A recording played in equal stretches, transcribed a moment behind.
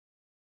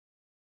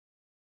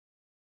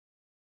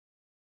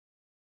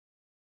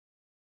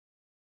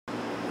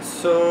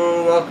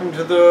So welcome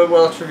to the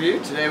Welch Review.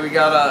 Today we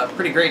got a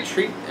pretty great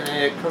treat, and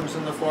it comes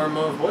in the form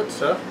of what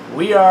stuff?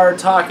 We are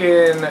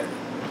talking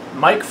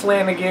Mike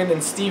Flanagan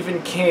and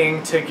Stephen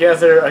King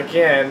together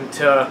again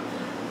to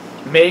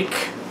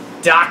make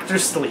Dr.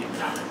 Sleep.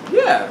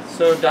 Yeah,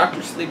 so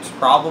Dr. Sleep's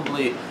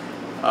probably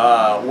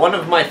one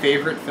of my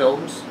favorite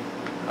films.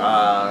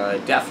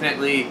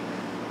 Definitely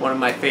one of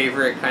my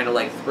favorite kind of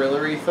like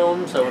thrillery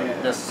films. I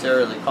wouldn't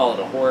necessarily call it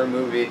a horror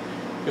movie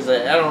because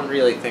I don't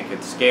really think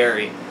it's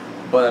scary.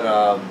 But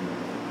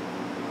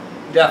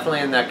definitely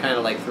in that kind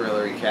of like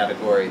thrillery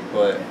category.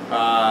 But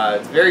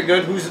it's very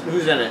good.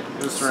 Who's in it?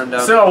 Who's run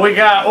down? So we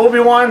got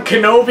Obi-Wan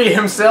Kenobi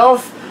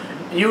himself,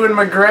 Ewan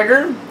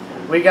McGregor.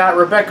 We got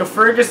Rebecca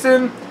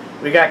Ferguson.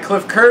 We got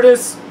Cliff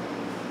Curtis.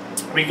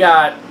 We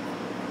got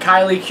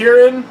Kylie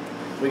Curran.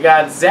 We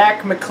got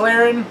Zach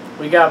McLaren.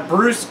 We got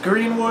Bruce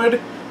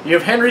Greenwood. You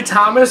have Henry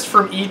Thomas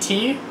from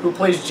E.T., who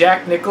plays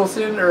Jack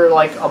Nicholson, or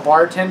like a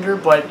bartender,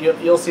 but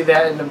you'll see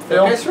that in the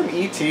film. That guy's from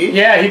E.T.?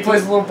 Yeah, he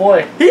plays the little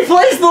boy. He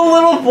plays the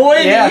little boy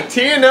in E.T.,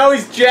 and now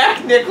he's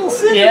Jack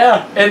Nicholson?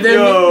 Yeah, and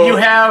then you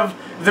have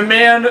the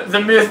man,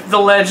 the myth, the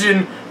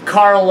legend,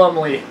 Carl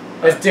Lumley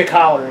as Dick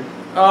Halloran.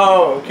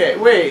 Oh, okay.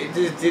 Wait,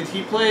 did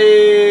he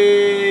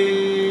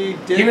play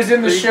Dick? He was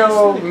in the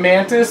show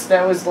Mantis.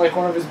 That was like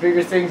one of his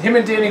bigger things. Him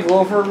and Danny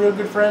Glover are real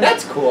good friends.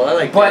 That's cool. I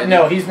like But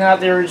no, he's not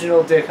the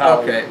original Dick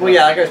Halloran. Okay. Well,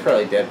 yeah, that guy's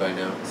probably dead by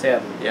now.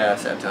 Sadly. Yeah,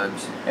 sad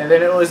times. And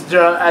then it was,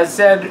 as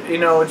said, you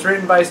know, it's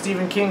written by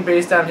Stephen King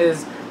based on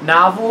his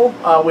novel,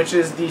 which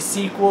is the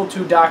sequel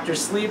to Dr.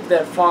 Sleep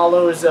that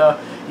follows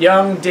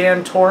young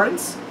Dan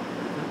Torrance.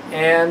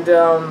 And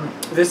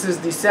this is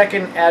the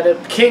second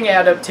King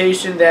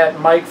adaptation that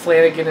Mike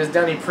Flanagan has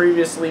done. He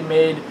previously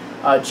made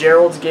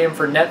Gerald's Game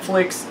for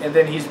Netflix, and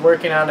then he's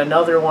working on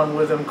another one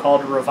with him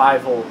called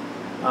Revival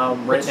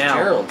right now.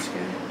 Gerald's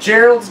Game?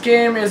 Gerald's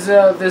Game is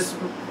this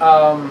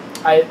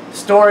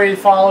story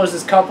follows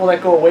this couple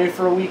that go away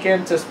for a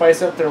weekend to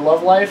spice up their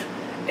love life,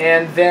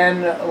 and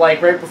then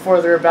like right before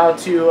they're about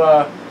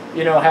to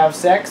you know, have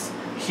sex,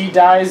 he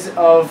dies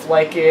of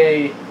like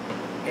a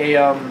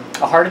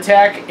heart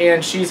attack,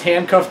 and she's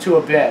handcuffed to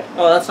a bed.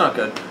 Oh, that's not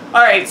good.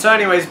 Alright, so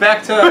anyways,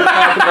 back to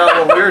talk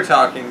about what we were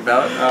talking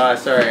about.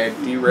 Sorry, I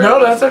derailed. No,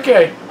 that's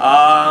okay.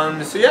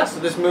 So yeah, so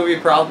this movie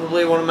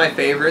probably one of my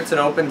favorites. It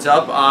opens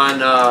up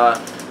on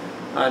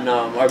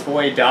our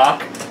boy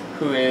Doc,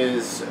 who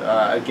is,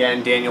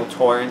 again, Daniel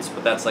Torrance,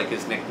 but that's like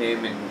his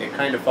nickname, and it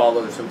kind of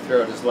follows him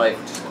throughout his life,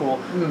 which is cool.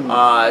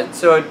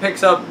 So it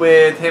picks up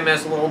with him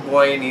as a little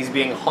boy, and he's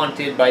being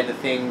haunted by the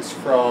things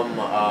from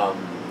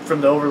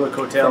the Overlook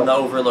Hotel. From the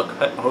Overlook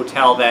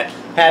Hotel that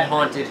had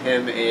haunted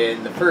him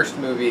in the first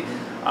movie.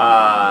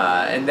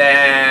 And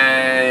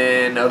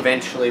then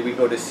eventually we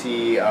go to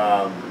see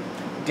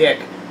Dick,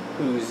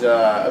 who's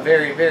a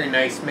very, very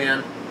nice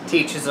man.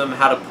 Teaches him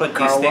how to put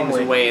these things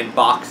away in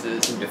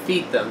boxes and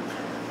defeat them.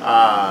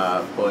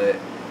 But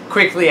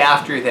quickly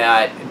after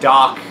that,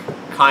 Doc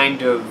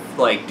kind of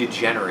like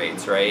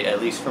degenerates, right?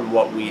 At least from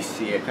what we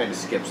see, it kind of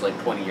skips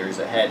like 20 years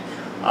ahead.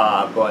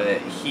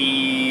 But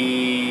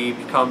he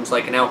becomes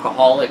like an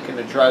alcoholic and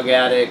a drug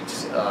addict.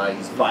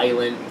 He's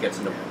violent. He gets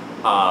into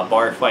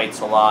bar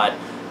fights a lot.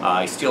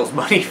 He steals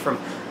money from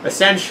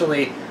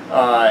essentially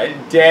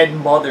dead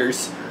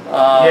mothers.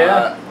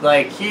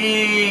 Like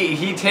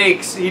he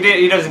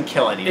doesn't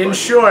kill anybody. In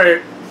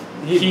short,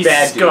 he's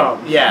bad scum.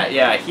 Dude.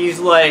 Yeah. He's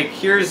like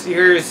here's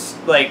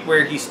like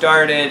where he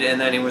started, and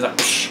then he was like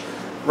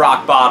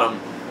rock bottom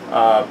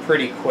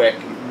pretty quick.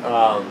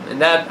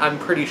 And that, I'm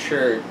pretty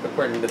sure,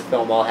 according to the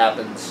film, all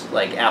happens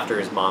like after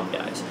his mom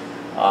dies.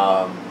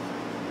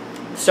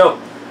 So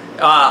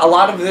a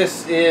lot of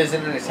this is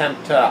in an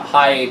attempt to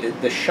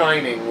hide the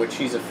Shining, which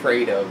he's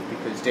afraid of,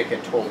 because Dick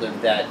had told him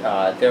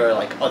that there are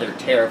like other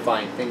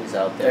terrifying things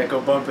out there that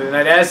go bump in the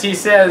night. As he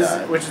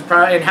says, which is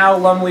probably, and how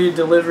Lumley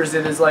delivers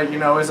it is like, you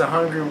know, it's a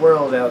hungry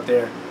world out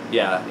there.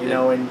 Yeah. You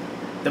know, and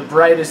the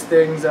brightest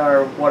things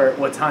are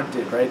what's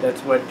hunted, right?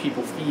 That's what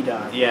people feed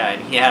on. Yeah,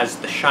 and he has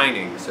the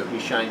Shining, so he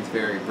shines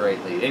very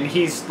brightly. And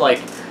he's like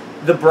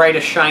the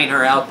brightest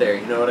shiner out there,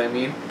 you know what I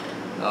mean?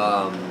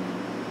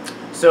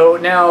 So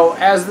now,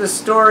 as the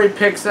story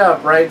picks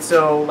up, right?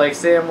 So, like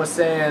Sam was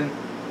saying,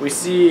 we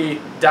see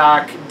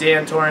Doc,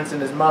 Dan Torrance,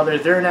 and his mother.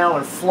 They're now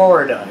in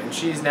Florida, and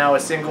she's now a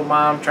single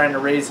mom trying to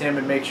raise him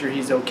and make sure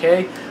he's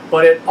okay.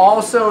 But it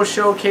also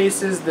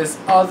showcases this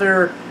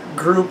other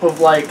group of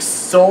like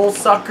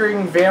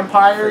soul-sucking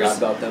vampires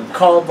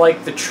called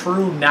like the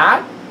True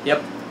Knot.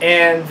 Yep.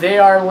 And they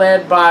are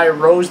led by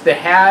Rose the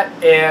Hat,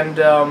 and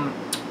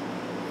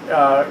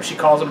she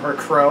calls him her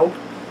Crow.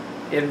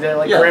 And then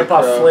like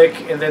Grandpa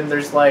Flick, and then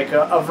there's like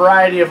a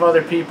variety of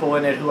other people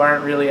in it who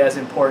aren't really as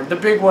important. The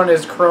big one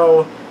is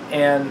Crow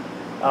and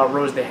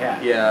Rose the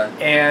Hat. Yeah.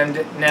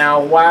 And now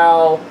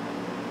while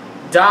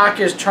Doc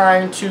is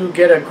trying to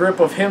get a grip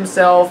of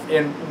himself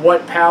and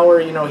what power,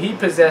 you know, he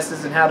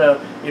possesses and how to,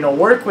 you know,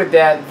 work with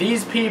that,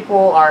 these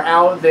people are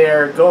out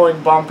there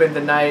going bump in the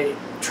night,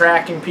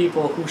 tracking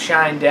people who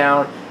shine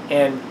down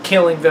and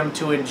killing them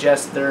to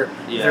ingest their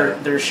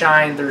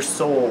shine, their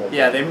soul.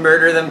 Yeah, they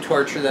murder them,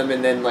 torture them,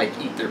 and then like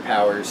eat their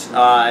powers.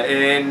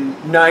 And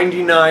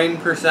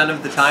 99%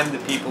 of the time, the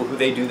people who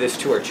they do this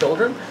to are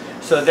children.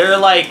 So they're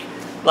like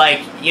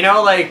you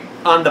know, like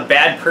on the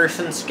bad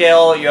person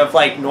scale, you have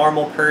like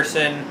normal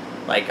person,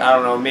 like I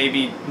don't know,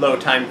 maybe low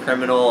time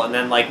criminal, and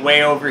then like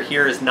way over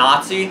here is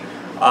Nazi.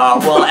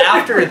 Well,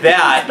 after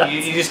that,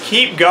 you just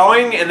keep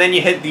going, and then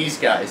you hit these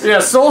guys. Yeah,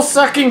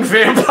 soul-sucking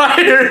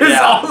vampires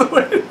all the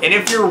way. And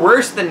if you're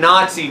worse than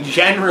Nazi,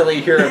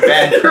 generally you're a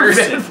bad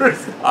person.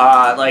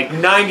 Like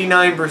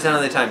 99%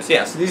 of the time. So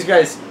yeah, so these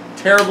guys,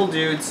 terrible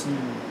dudes,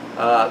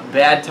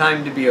 bad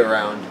time to be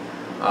around.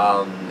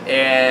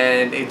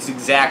 And it's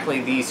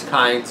exactly these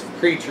kinds of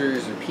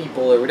creatures or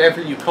people or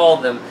whatever you call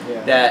them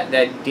that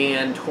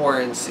Dan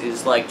Torrance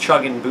is like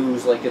chugging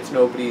booze like it's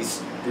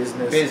nobody's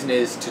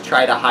business to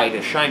try to hide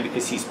his shine,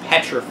 because he's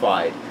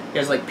petrified. He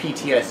has like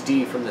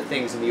PTSD from the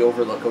things in the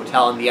Overlook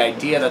Hotel, and the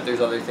idea that there's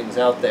other things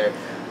out there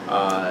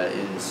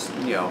is,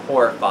 you know,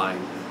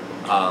 horrifying.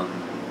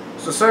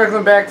 So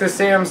circling back to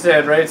Sam's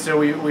Head, right? So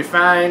we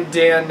find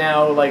Dan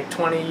now like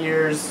 20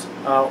 years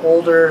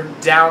older,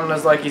 down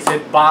as like he's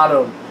hit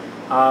bottom.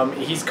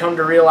 He's come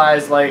to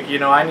realize, like, you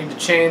know, I need to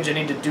change, I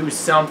need to do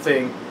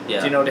something,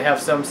 you know, to have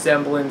some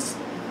semblance,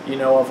 you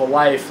know, of a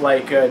life.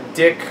 Like,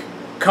 Dick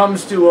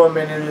comes to him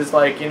and it is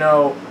like, you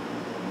know,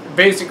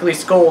 basically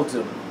scolds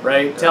him,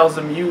 right? Tells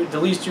him, the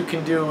least you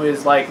can do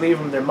is, like, leave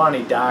them their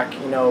money, Doc,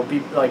 you know,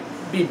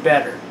 be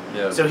better.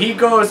 So he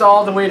goes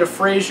all the way to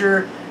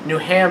Fraser, New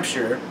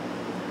Hampshire,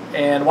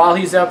 and while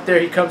he's up there,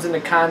 he comes into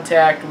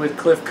contact with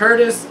Cliff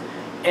Curtis,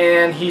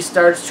 and he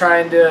starts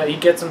he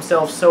gets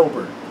himself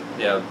sober.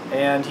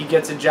 And he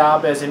gets a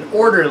job as an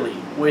orderly,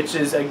 which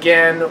is,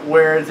 again,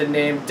 where the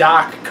name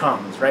Doc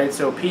comes, right?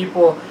 So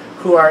people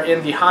who are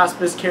in the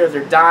hospice care,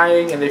 they're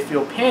dying and they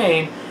feel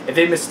pain, and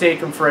they mistake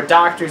him for a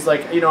doctor. He's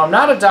like, you know, I'm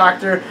not a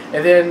doctor,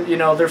 and then, you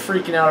know, they're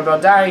freaking out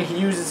about dying. He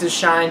uses his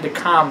shine to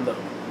calm them.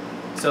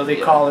 So they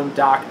call him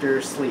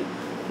Dr. Sleep.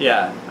 He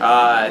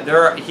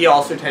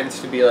also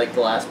tends to be like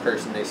the last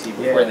person they see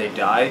before they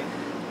die.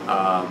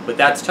 But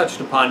that's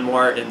touched upon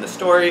more in the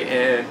story,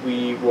 and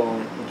we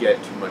won't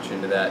get too much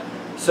into that.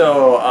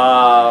 So,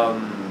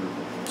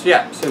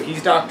 so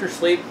he's Dr.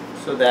 Sleep,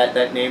 so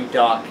that name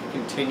Doc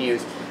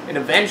continues. And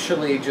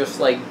eventually, just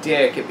like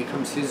Dick, it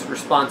becomes his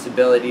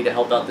responsibility to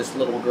help out this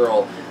little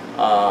girl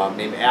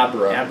named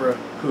Abra.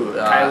 Who,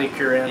 Kylie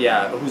Curran.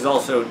 Yeah, who's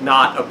also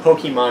not a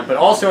Pokemon, but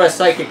also has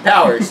psychic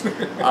powers.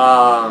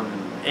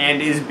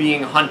 And is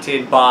being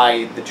hunted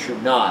by the True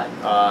Knot.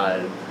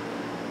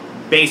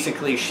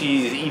 Basically,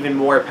 she's even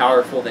more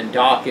powerful than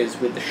Doc is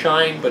with the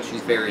shine, but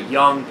she's very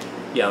young,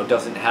 you know,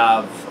 doesn't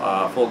have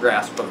full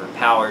grasp of her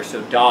power.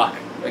 So Doc,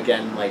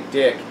 again, like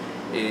Dick,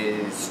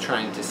 is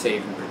trying to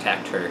save and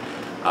protect her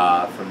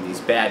from these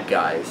bad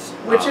guys.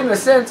 Which, in a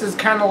sense, is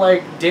kind of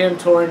like Dan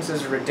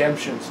Torrance's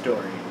redemption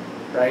story,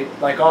 right?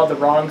 Like all the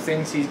wrong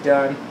things he's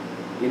done,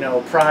 you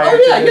know, prior to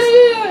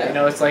this. You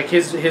know, it's like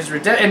his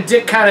redemption. And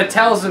Dick kind of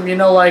tells him, you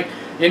know, like,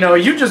 you know,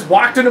 you just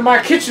walked into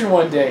my kitchen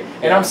one day,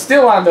 and I'm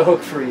still on the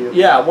hook for you.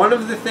 Yeah, one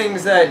of the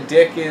things that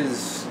Dick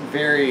is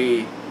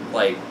very,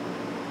 like,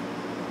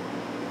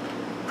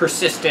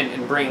 persistent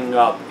in bringing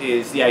up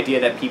is the idea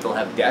that people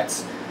have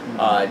debts.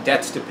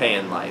 Debts to pay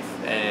in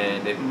life,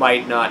 and it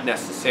might not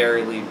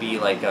necessarily be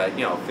like a,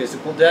 you know,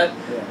 physical debt,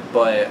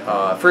 but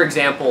for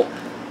example,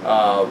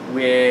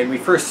 when we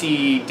first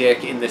see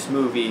Dick in this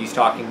movie, he's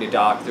talking to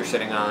Doc. They're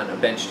sitting on a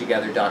bench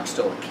together. Doc's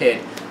still a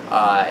kid,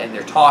 and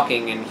they're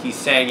talking, and he's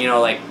saying, you know,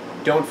 like,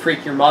 don't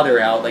freak your mother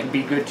out. Like,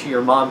 be good to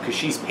your mom because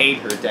she's paid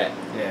her debt.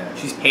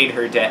 She's paid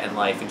her debt in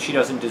life, and she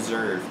doesn't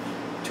deserve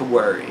to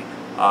worry.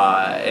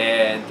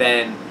 And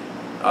then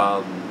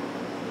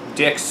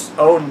Dick's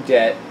own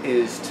debt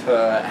is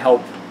to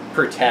help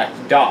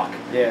protect Doc.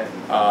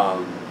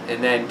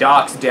 And then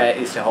Doc's debt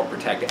is to help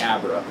protect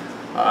Abra.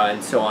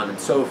 And so on and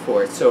so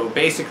forth. So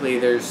basically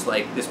there's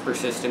like this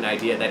persistent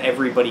idea that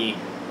everybody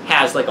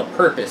has like a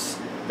purpose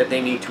that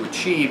they need to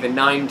achieve, and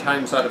 9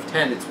 times out of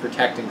 10 it's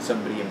protecting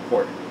somebody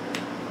important.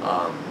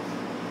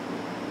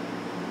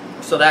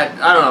 So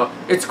that, I don't know,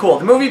 it's cool.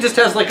 The movie just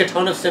has like a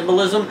ton of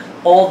symbolism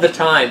all the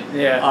time.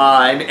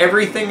 And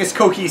everything is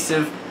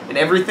cohesive, and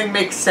everything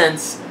makes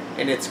sense,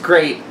 and it's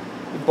great.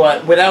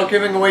 But without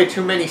giving away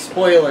too many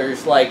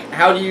spoilers, like,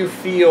 how do you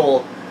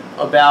feel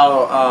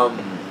about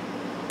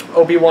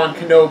Obi-Wan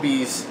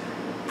Kenobi's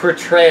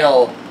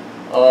portrayal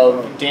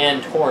of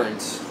Dan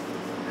Torrance?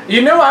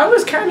 You know, I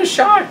was kind of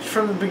shocked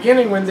from the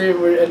beginning when they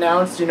were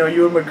announced, you know,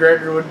 Ewan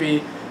McGregor would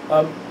be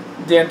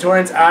Dan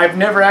Torrance. I've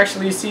never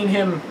actually seen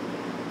him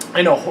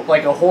in a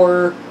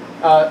horror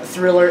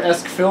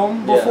thriller-esque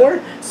film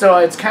before, so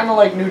it's kind of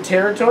like new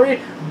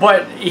territory,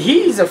 but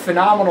he's a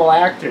phenomenal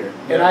actor,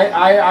 and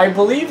I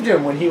believed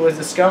him when he was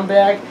a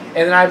scumbag, and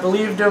then I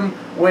believed him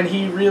when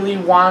he really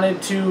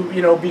wanted to,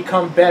 you know,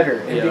 become better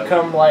and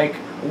become, like,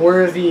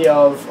 worthy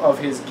of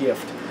his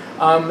gift.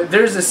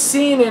 There's a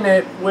scene in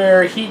it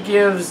where he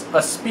gives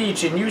a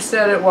speech, and you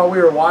said it while we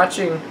were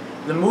watching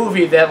the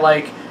movie, that,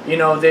 like, you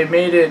know, they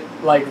made it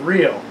like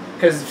real.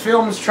 Because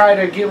films try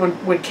to get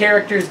when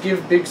characters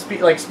give big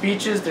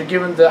speeches, they're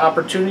given the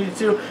opportunity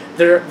to.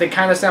 They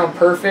kind of sound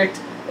perfect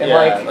and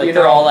like you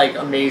they're know, all like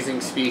amazing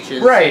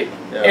speeches. right.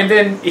 Yeah. And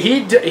then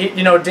he,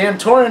 you know, Dan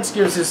Torrance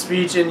gives his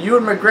speech, and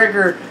Ewan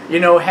McGregor, you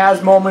know,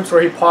 has moments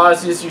where he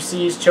pauses. You see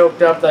he's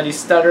choked up, that he's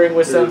stuttering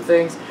with some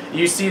things.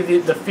 You see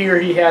the fear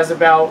he has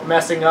about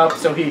messing up,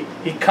 so he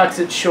cuts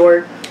it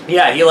short.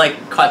 Yeah, he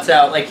like cuts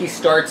out, like he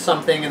starts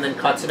something and then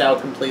cuts it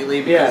out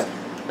completely because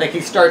like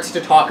he starts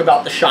to talk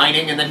about The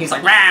Shining and then he's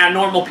like,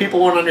 normal people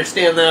won't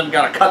understand that. I've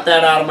got to cut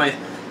that out of my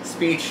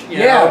speech. You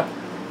know?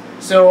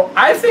 So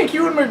I think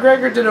Ewan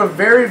McGregor did a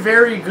very,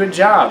 very good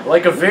job.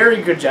 Like a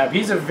very good job.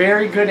 He's a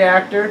very good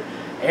actor,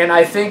 and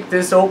I think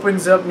this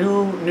opens up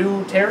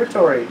new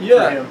territory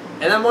for him.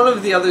 And then one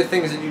of the other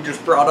things that you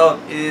just brought up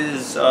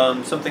is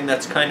something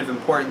that's kind of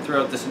important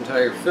throughout this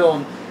entire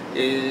film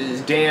is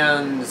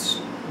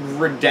Dan's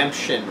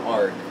redemption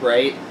arc,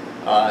 right?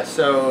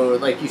 So,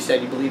 like you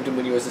said, you believed him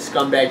when he was a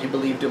scumbag, you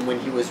believed him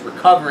when he was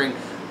recovering,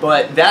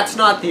 but that's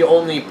not the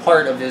only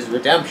part of his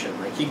redemption.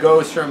 Like, he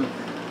goes from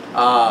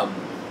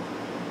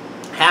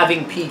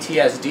having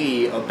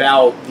PTSD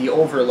about the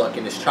Overlook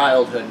in his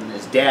childhood and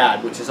his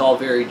dad, which is all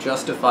very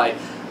justified,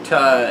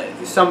 to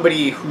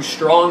somebody who's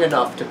strong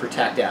enough to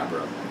protect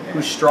Abra,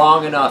 who's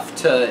strong enough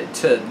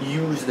to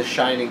use The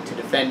Shining to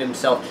defend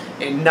himself.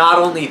 And not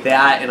only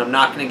that, and I'm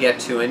not going to get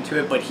too into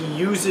it, but he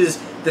uses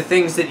the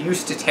things that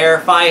used to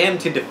terrify him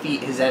to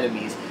defeat his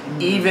enemies,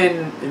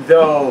 even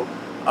though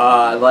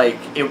like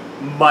it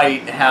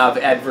might have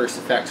adverse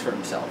effects for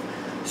himself.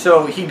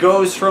 So he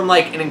goes from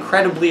like an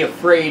incredibly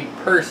afraid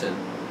person,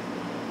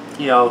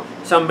 you know,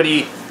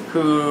 somebody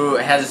who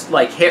has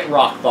like hit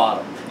rock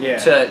bottom,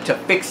 to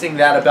fixing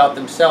that about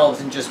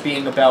themselves and just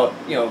being about,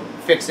 you know,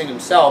 fixing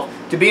himself,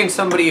 to being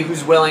somebody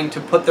who's willing to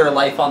put their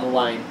life on the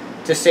line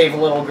to save a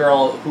little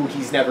girl who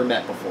he's never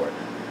met before.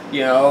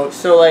 You know,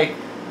 so like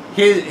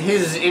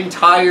his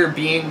entire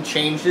being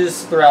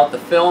changes throughout the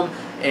film,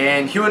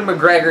 and Ewan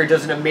McGregor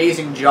does an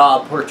amazing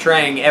job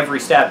portraying every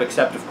step,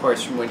 except of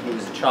course from when he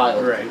was a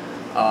child. Right.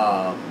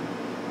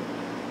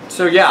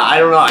 So yeah, I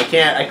don't know.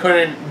 I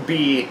couldn't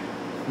be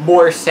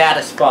more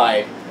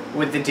satisfied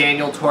with the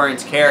Daniel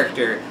Torrance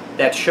character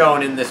that's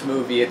shown in this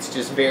movie. It's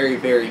just very,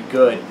 very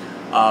good.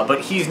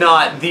 But he's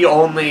not the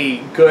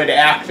only good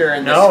actor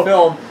in this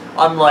film.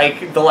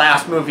 Unlike the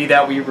last movie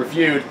that we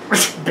reviewed,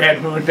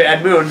 Bad Moon,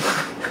 Bad Movie.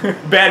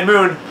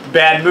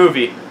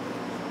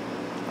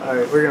 All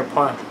right, we're gonna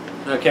pause.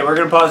 Okay, we're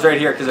gonna pause right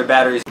here because our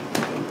battery's.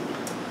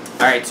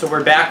 All right, so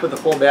we're back with a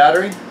full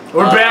battery.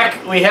 We're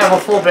back. We have a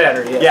full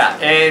battery. Yeah,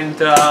 and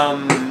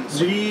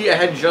we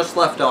had just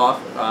left off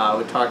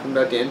with talking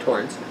about Dan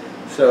Torrance.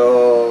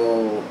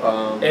 So.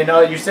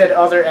 And you said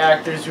other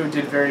actors who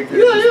did very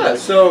good. Yeah.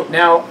 So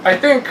now I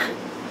think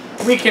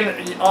we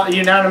can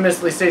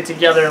unanimously say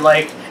together,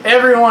 like,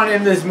 everyone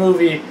in this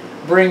movie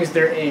brings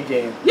their A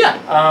game.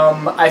 Yeah.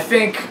 I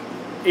think,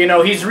 you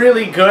know, he's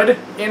really good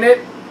in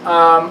it.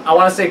 I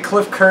want to say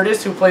Cliff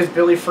Curtis, who plays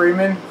Billy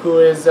Freeman, who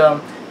is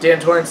Dan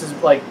Torrance's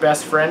like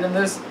best friend in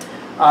this.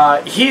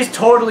 He's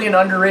totally an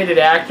underrated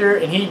actor,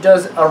 and he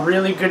does a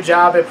really good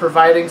job at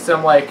providing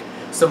some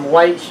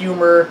light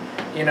humor,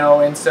 you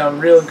know, and some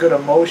real good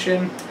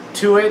emotion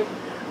to it.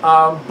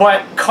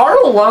 But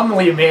Carl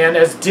Lumbly, man,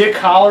 as Dick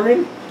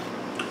Halloran,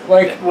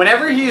 like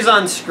whenever he's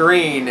on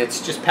screen,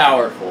 it's just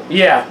powerful.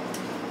 Yeah.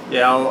 You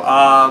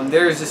know,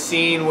 there's a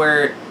scene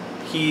where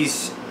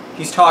he's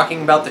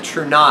talking about the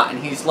True Knot,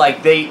 and he's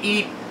like, they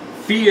eat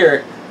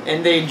fear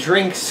and they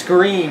drink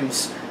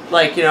screams.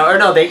 Like, you know, or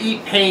no, they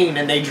eat pain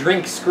and they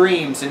drink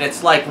screams, and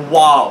it's like,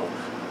 wow,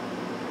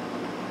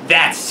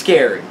 that's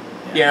scary.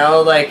 Yeah. You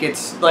know, like,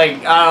 it's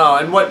like, I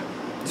don't know, and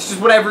it's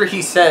just whatever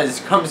he says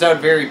comes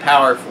out very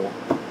powerful.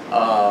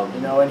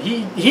 You know, and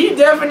he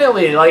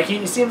definitely, like,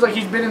 he seems like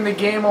he's been in the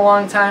game a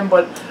long time,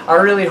 but I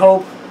really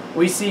hope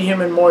we see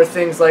him in more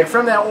things. Like,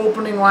 from that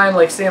opening line,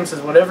 like Sam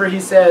says, whatever he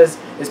says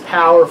is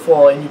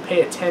powerful and you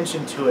pay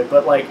attention to it.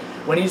 But, like,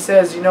 when he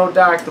says, you know,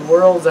 Doc, the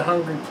world's a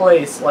hungry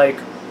place, like,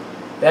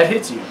 that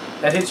hits you.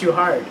 That hits you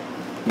hard.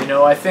 You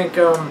know, I think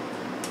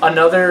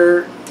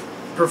another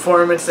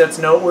performance that's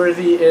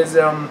noteworthy is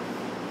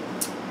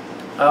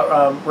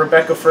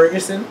Rebecca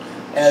Ferguson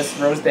as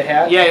Rose the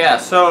Hat. Yeah.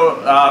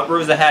 So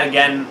Rose the Hat,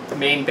 again,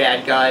 main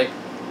bad guy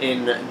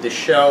in the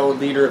show,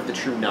 leader of the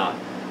True Knot.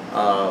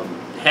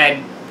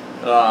 Head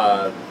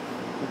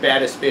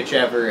baddest bitch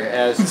ever,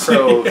 as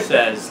Crow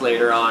says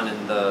later on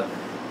in the...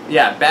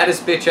 Yeah,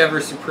 baddest bitch ever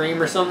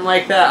supreme or something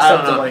like that.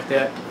 Something like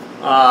that.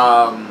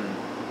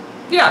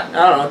 Yeah,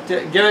 I don't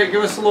know.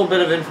 Give us a little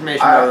bit of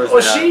information about Rose.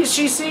 Well,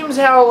 she seems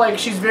how, like,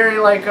 she's very,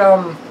 like,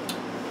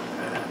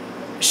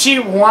 she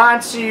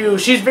wants you,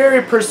 she's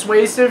very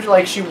persuasive,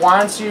 like, she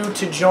wants you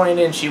to join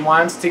in, she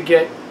wants to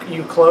get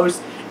you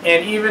close,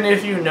 and even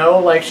if you know,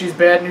 like, she's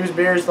bad news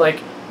bears,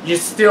 like, you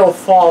still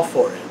fall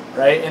for it,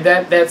 right? And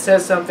that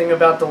says something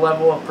about the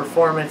level of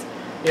performance,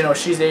 you know,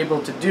 she's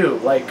able to do.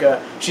 Like,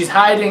 she's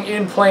hiding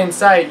in plain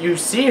sight, you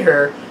see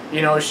her,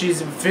 you know,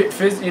 she's,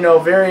 you know,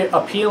 very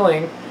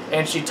appealing,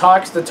 and she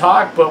talks the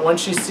talk, but when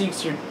she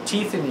sinks your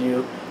teeth into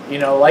you, you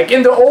know, like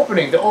in the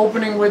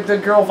opening with the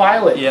girl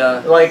Violet.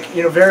 Yeah. Like,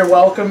 you know, very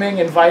welcoming,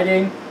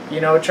 inviting,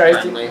 you know,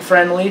 tries to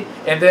friendly,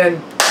 and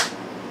then,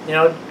 you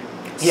know,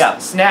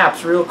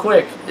 snaps real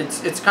quick.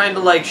 It's kind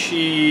of like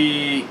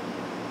she's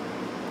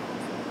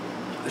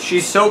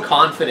so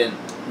confident.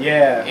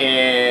 Yeah.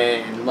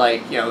 And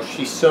like, you know,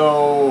 she's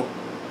so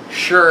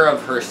sure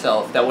of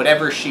herself that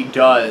whatever she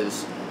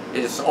does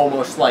is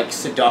almost like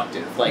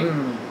seductive. Like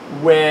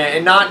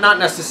when not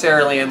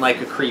necessarily in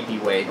like a creepy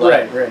way.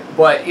 Like, right.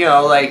 But you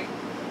know, like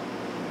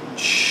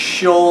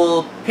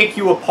she'll pick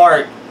you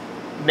apart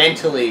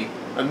mentally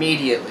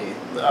immediately.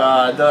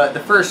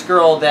 The first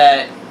girl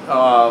that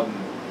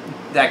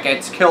that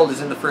gets killed is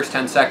in the first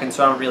 10 seconds,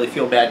 so I don't really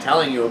feel bad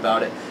telling you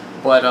about it.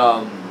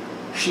 But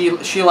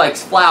she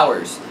likes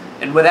flowers,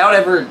 and without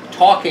ever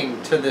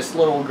talking to this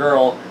little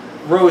girl,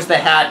 Rose the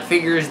Hat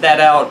figures that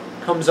out,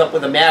 comes up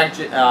with a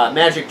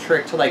magic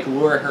trick to like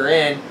lure her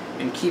in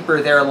and keep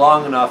her there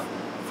long enough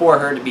for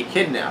her to be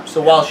kidnapped.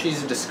 So while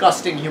she's a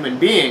disgusting human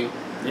being,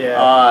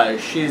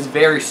 she is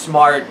very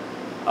smart,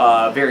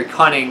 very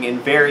cunning,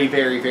 and very,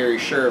 very, very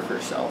sure of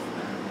herself.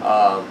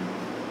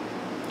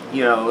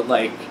 You know,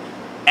 like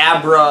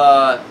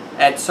Abra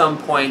at some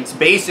points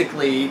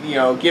basically, you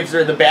know, gives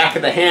her the back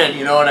of the hand,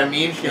 you know what I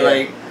mean? She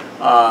like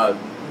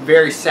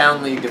very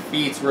soundly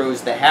defeats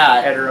Rose the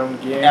Hat at her own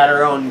game. At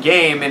her own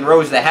game, and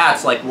Rose the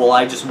Hat's like, well,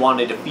 I just want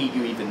to defeat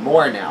you even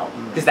more now,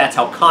 because that's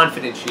how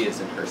confident she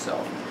is in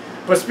herself.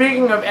 But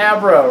speaking of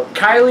Abra,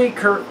 Kylie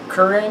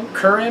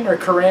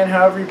Curran,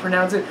 however you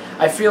pronounce it,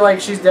 I feel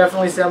like she's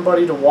definitely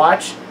somebody to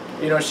watch.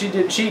 You know, she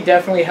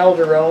definitely held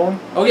her own.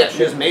 Oh yeah,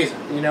 she was amazing.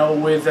 You know,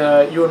 with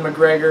Ewan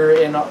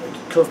McGregor and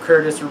Cliff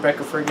Curtis,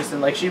 Rebecca Ferguson,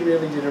 like she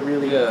really did a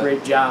really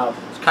great job.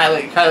 So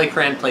Kylie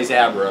Curran plays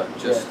Abra,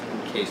 just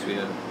in case we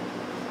didn't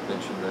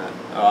mention that.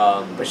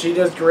 But she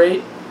does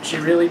great. She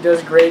really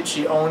does great.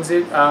 She owns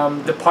it.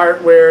 The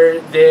part where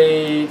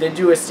they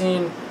do a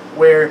scene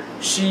where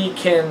she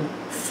can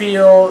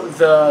feel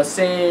the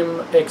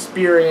same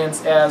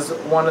experience as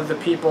one of the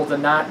people the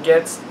Knot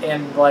gets,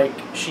 and like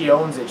she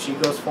owns it. She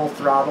goes full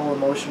throttle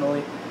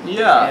emotionally.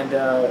 Yeah.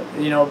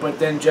 And you know, but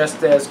then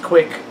just as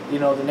quick, you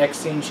know, the next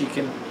scene she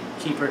can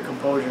keep her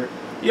composure.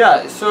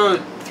 Yeah. So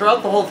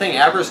throughout the whole thing,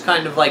 Abra's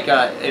kind of like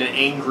an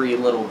angry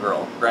little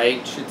girl,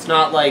 right? It's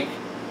not like,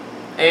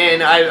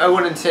 and I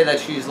wouldn't say that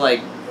she's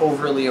like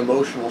overly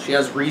emotional. She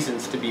has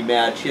reasons to be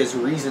mad. She has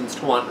reasons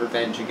to want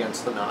revenge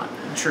against the Knot.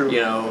 True.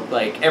 You know,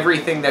 like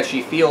everything that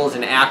she feels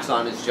and acts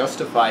on is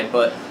justified,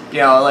 but you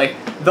know, like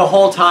the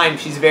whole time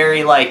she's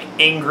very like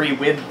angry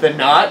with the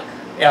Knot,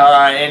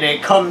 and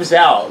it comes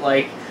out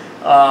like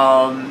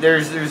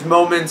there's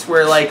moments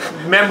where like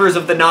members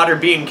of the Knot are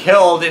being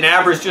killed, and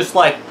Abra's just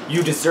like,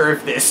 you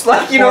deserve this.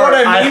 Like, you know what I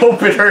mean? I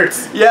hope it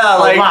hurts. Yeah,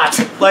 like a lot.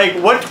 Like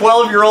what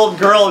 12-year-old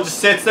girl just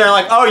sits there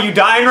like, oh, you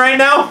dying right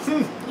now?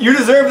 You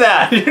deserve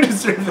that. You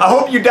deserve that. I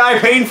hope you die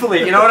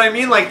painfully. You know what I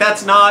mean? Like,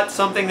 that's not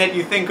something that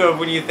you think of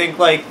when you think,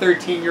 like,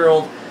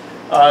 13-year-old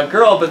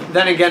girl. But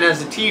then again,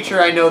 as a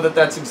teacher, I know that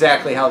that's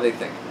exactly how they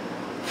think.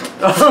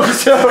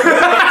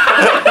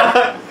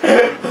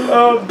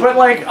 But,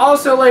 like,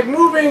 also, like,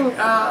 moving,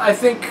 I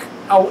think,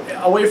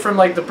 away from,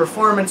 like, the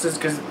performances,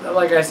 because,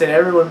 like I said,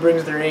 everyone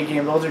brings their A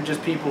game. Those are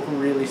just people who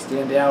really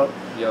stand out.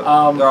 Yep.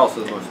 They're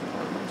also the most important.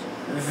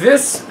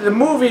 The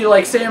movie,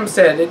 like Sam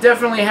said, it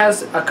definitely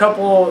has a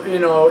couple, you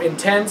know,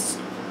 intense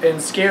and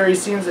scary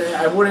scenes.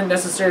 I wouldn't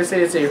necessarily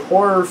say it's a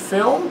horror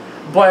film,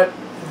 but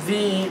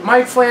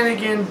Mike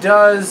Flanagan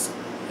does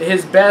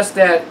his best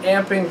at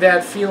amping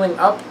that feeling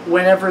up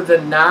whenever the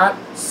Knot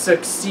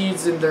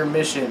succeeds in their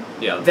mission.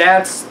 Yeah.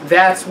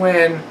 That's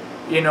when,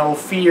 you know,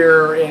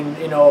 fear and,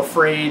 you know,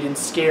 afraid and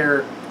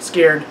scared,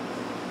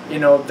 you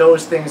know,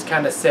 those things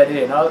kind of set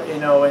in. You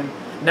know, and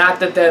not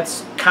that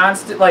that's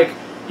constant, like,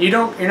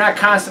 you're not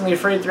constantly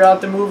afraid throughout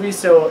the movie,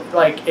 so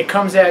like it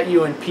comes at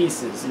you in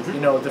pieces,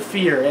 you know, the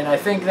fear, and I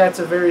think that's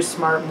a very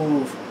smart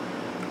move.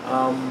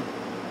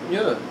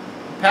 Yeah,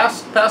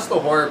 past the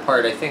horror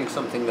part, I think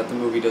something that the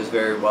movie does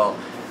very well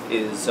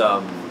is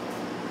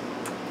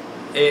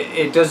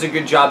it does a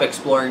good job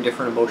exploring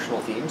different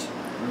emotional themes.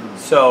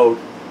 So,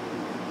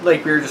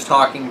 like we were just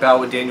talking about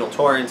with Daniel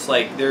Torrance,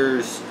 like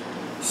there's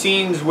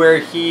scenes where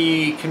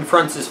he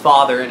confronts his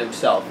father and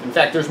himself. In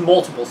fact, there's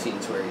multiple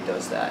scenes where he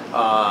does that,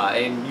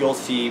 and you'll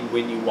see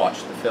when you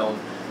watch the film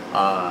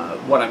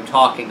what I'm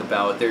talking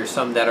about. There's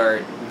some that are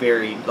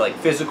very like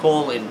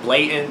physical and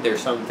blatant. There's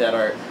some that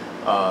are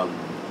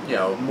you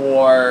know,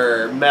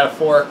 more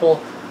metaphorical.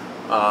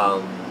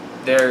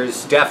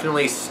 There's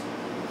definitely,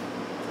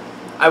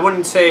 I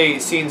wouldn't say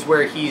scenes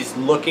where he's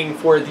looking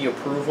for the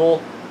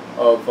approval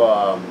of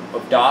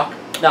Doc,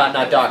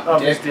 not Doc,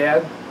 of Dick. his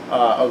dad.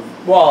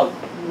 Well,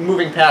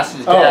 moving past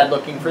his dad,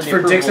 looking for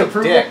the Dick's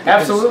approval of Dick.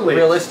 Absolutely.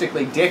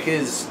 Realistically, Dick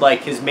is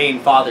like his main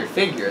father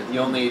figure, the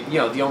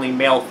only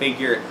male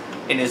figure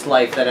in his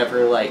life that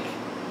ever like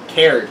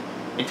cared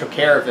and took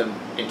care of him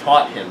and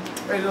taught him.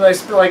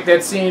 Like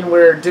that scene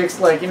where Dick's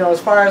like, as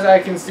far as I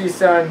can see,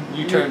 son,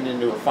 You turned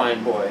into a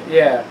fine boy.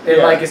 Yeah, and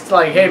Yeah. like it's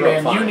like, hey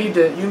man, fine. you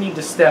need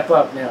to step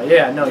up now.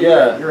 Yeah, no,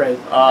 Yeah. you're right.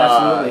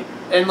 Absolutely.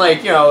 And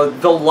like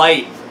the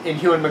light in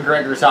Ewan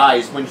McGregor's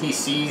eyes when he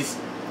sees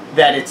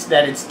that it's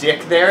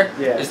Dick there,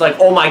 Yeah. it's like,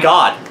 oh my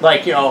god,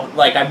 like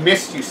like I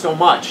missed you so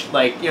much,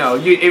 like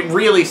it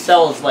really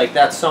sells like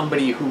that's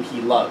somebody who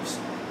he loves,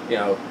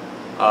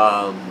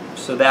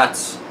 so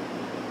that's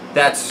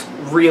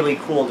really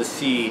cool to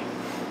see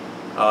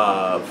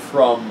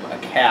from a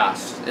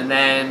cast. And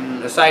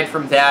then aside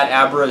from that,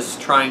 Abra's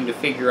trying to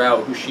figure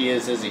out who she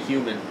is as a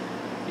human.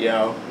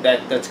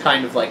 That's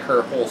kind of like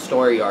her whole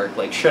story arc.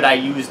 Like, should I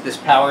use this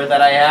power that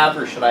I have,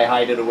 or should I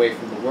hide it away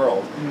from the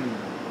world?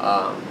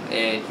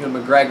 And Ewan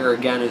McGregor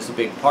again is a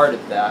big part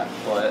of that,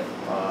 but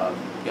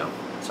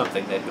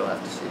something that you'll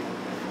have to see.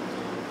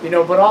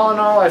 But all in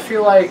all, I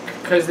feel like,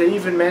 because they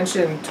even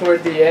mentioned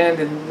toward the end,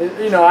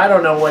 and I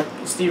don't know what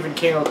Stephen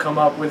King will come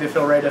up with if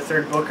he'll write a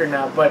third book or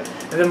not, but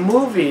the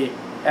movie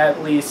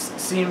at least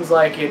seems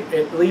like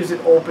it leaves it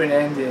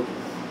open-ended.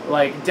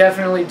 Like,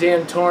 definitely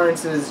Dan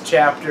Torrance's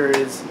chapter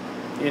is,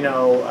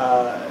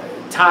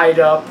 tied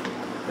up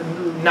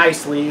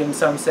nicely in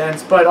some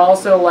sense, but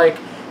also, like,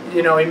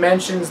 he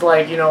mentions,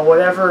 like,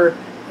 whatever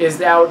is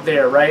out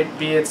there, right?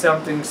 Be it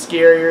something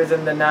scarier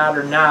than the not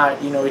or not,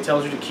 he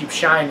tells you to keep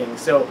shining.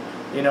 So,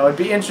 it'd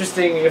be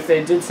interesting if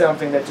they did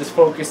something that just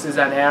focuses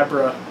on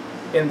Abra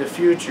in the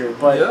future.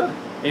 But,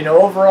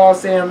 overall,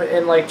 Sam,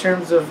 in, like,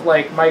 terms of,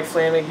 like, Mike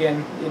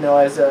Flanagan,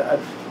 as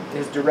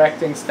his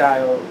directing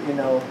style,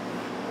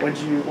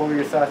 what were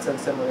your thoughts on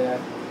some of that?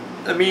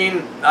 I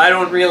mean, I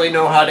don't really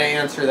know how to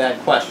answer that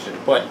question,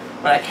 but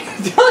what I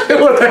can tell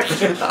you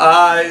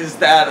is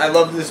that I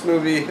love this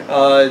movie.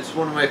 It's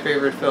one of my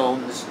favorite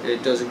films.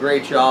 It does a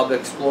great job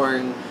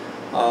exploring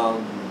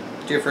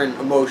different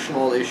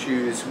emotional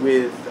issues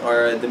with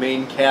the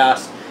main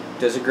cast. It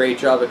does a great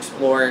job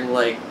exploring,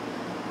 like,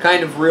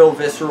 kind of real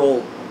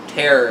visceral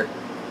terror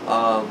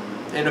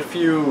in a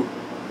few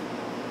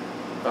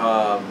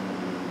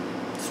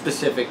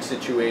specific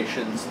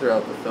situations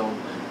throughout the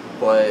film.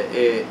 But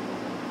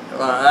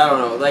I don't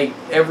know, like,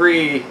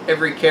 every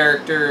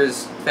character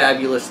is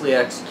fabulously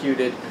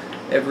executed.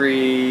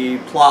 Every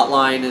plot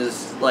line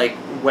is, like,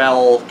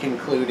 well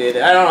concluded.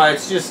 I don't know,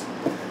 it's just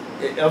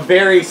a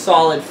very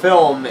solid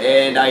film,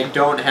 and I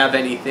don't have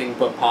anything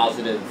but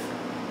positive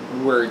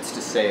words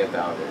to say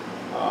about it.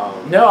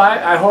 No,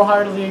 I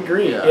wholeheartedly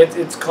agree. Yeah.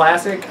 It's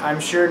classic. I'm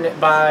sure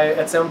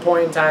at some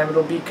point in time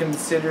it'll be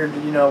considered,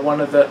 one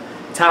of the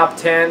top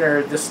 10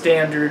 or the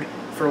standard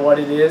for what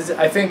it is.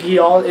 I think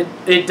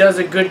it does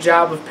a good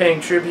job of paying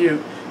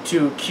tribute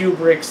to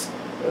Kubrick's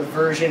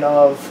version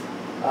of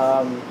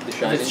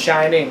The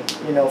Shining.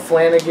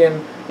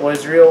 Flanagan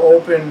was real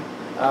open,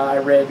 I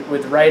read,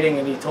 with writing,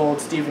 and he told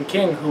Stephen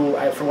King, who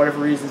for whatever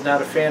reason is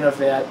not a fan of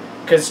that,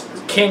 because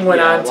King went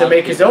on to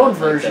make his own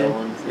version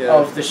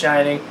of The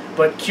Shining,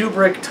 but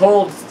Kubrick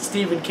told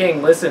Stephen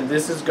King, listen,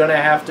 this is going to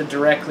have to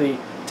directly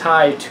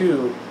tie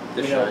to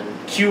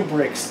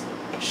Kubrick's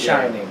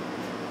Shining.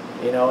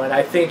 And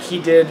I think he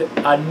did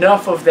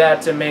enough of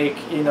that to make,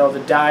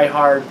 the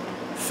die-hard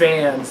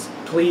fans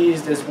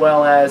pleased, as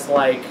well as,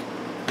 like,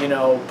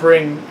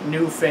 bring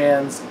new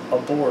fans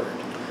aboard.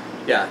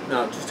 Yeah,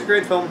 no, just a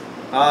great film.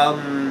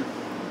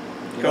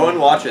 Go and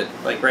watch it,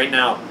 like, right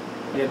now.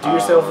 Yeah, do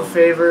yourself a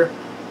favor,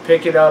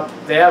 pick it up.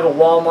 They have a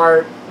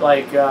Walmart,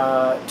 like,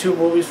 2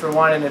 movies for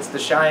one, and it's The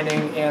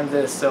Shining and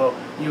this, so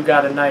you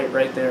got a night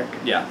right there.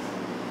 Yeah.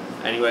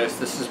 Anyways,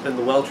 this has been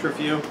the Welch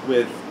Review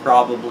with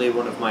probably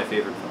one of my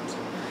favorite films,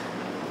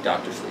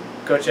 Dr. Sleep.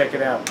 Go check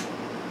it out.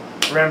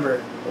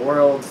 Remember, the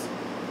world's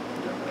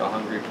a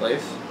hungry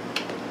place.